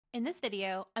In this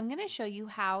video, I'm going to show you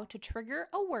how to trigger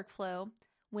a workflow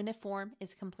when a form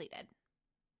is completed.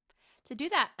 To do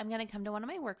that, I'm going to come to one of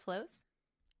my workflows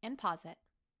and pause it.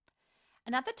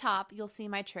 And at the top, you'll see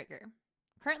my trigger.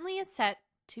 Currently, it's set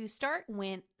to start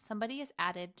when somebody is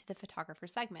added to the photographer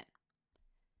segment.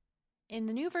 In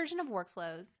the new version of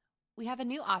workflows, we have a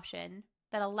new option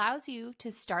that allows you to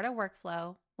start a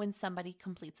workflow when somebody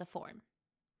completes a form.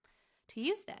 To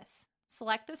use this,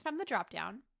 select this from the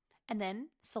dropdown and then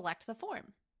select the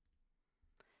form.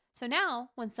 So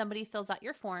now, when somebody fills out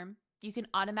your form, you can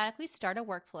automatically start a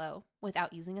workflow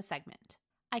without using a segment.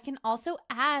 I can also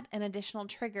add an additional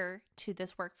trigger to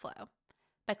this workflow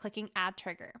by clicking Add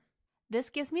Trigger. This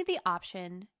gives me the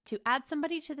option to add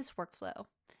somebody to this workflow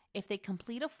if they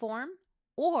complete a form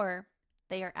or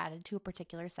they are added to a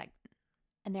particular segment.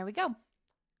 And there we go.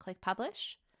 Click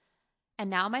Publish. And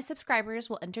now my subscribers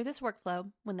will enter this workflow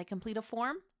when they complete a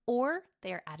form or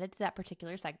they are added to that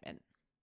particular segment.